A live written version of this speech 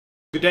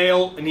Good day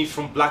all, and he's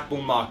from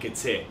BlackBull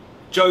Markets here.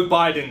 Joe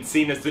Biden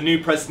seen as the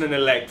new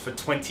president-elect for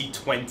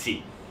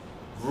 2020.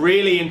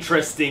 Really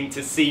interesting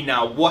to see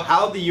now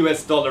how the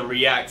US dollar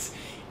reacts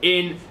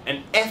in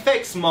an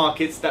FX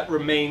markets that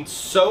remain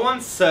so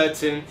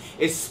uncertain,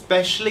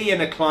 especially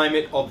in a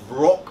climate of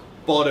rock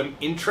bottom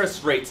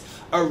interest rates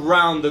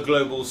around the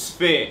global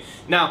sphere.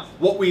 Now,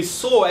 what we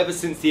saw ever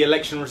since the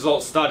election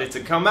results started to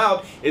come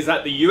out is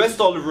that the US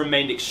dollar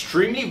remained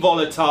extremely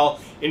volatile,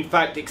 in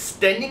fact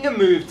extending a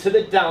move to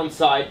the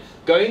downside,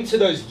 going to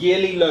those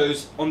yearly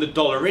lows on the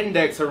dollar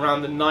index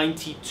around the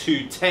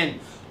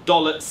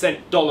 92.10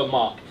 cent dollar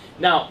mark.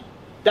 Now,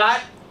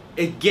 that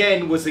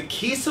again was a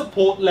key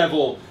support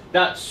level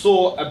that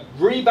saw a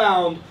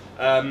rebound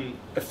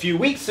a few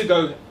weeks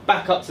ago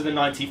back up to the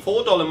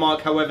 $94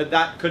 mark. However,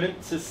 that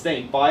couldn't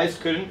sustain. Buyers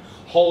couldn't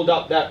hold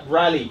up that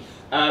rally.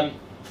 Of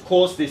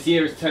course, this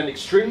year has turned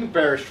extremely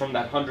bearish from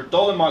that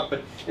 $100 mark,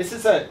 but this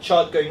is a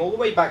chart going all the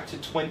way back to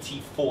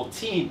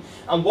 2014.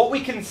 And what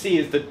we can see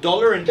is the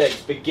dollar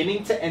index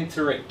beginning to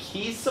enter a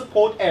key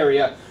support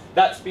area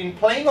that's been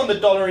playing on the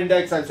dollar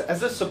index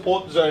as a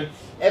support zone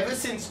ever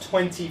since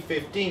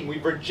 2015.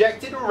 We've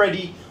rejected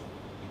already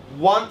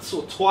once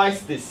or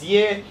twice this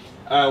year.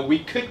 We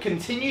could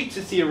continue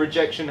to see a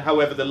rejection.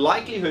 However, the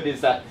likelihood is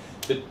that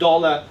the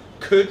dollar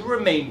could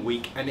remain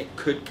weak and it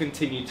could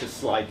continue to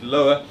slide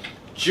lower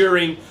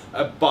during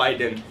a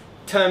Biden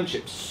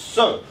termship.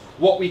 So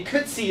what we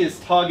could see as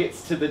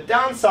targets to the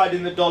downside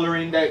in the dollar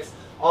index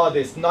are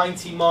this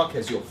 90 mark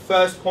as your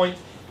first point,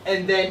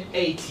 and then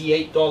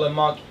 $88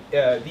 mark,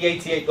 the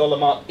 $88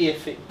 mark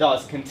if it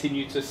does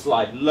continue to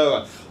slide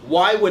lower.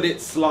 Why would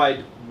it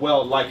slide?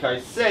 Well, like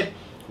I said,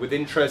 with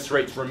interest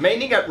rates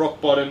remaining at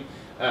rock bottom,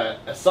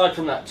 aside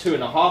from that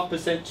 2.5%,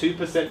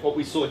 2%, what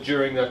we saw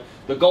during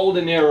the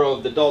golden era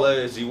of the dollar,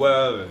 as you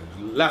were,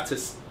 latter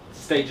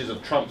stages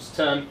of Trump's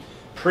term,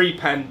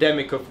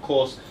 pre-pandemic, of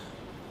course,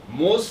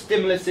 more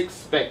stimulus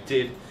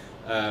expected,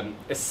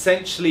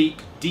 essentially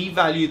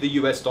devalue the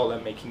US dollar,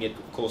 making it,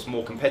 of course,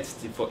 more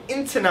competitive for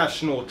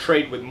international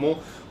trade, with most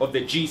of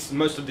the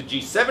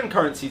G7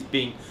 currencies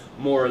being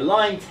more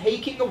aligned,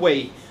 taking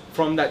away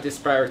from that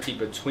disparity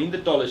between the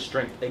dollar's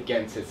strength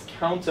against its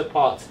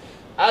counterparts.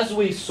 As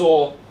we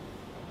saw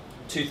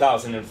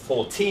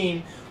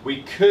 2014,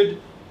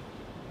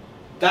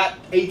 that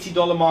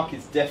 $80 mark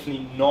is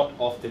definitely not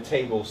off the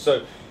table.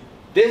 So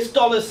this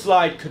dollar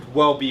slide could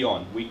well be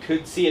on. We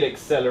could see it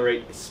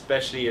accelerate,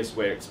 especially as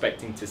we're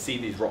expecting to see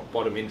these rock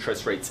bottom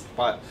interest rates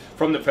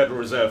from the Federal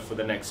Reserve for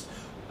the next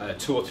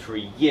 2 or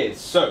 3 years.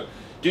 So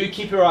do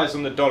keep your eyes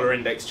on the dollar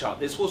index chart.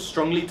 This will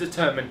strongly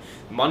determine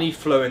money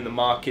flow in the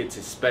markets,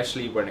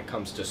 especially when it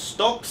comes to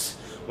stocks,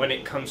 when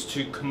it comes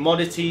to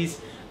commodities,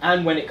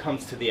 and when it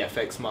comes to the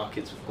FX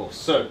markets, of course.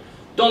 So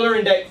dollar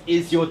index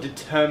is your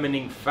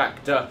determining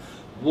factor.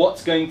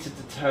 What's going to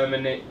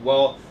determine it?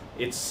 Well,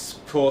 it's,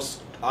 of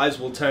course, eyes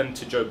will turn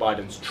to Joe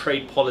Biden's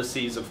trade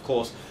policies, of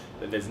course.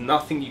 There's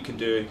nothing he can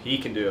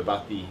do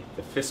about the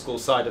fiscal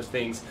side of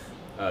things,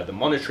 the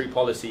monetary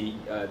policy.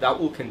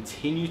 That will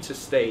continue to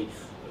stay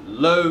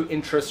low.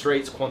 Interest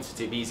rates,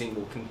 quantitative easing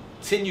will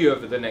continue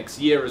over the next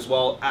year, as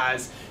well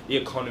as the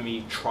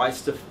economy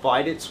tries to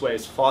fight its way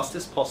as fast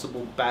as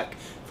possible back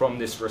from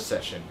this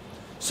recession.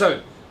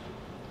 So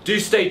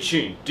do stay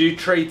tuned, do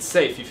trade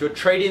safe. If you're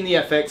trading the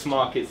FX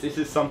markets, this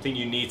is something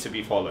you need to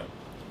be following.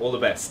 All the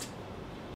best.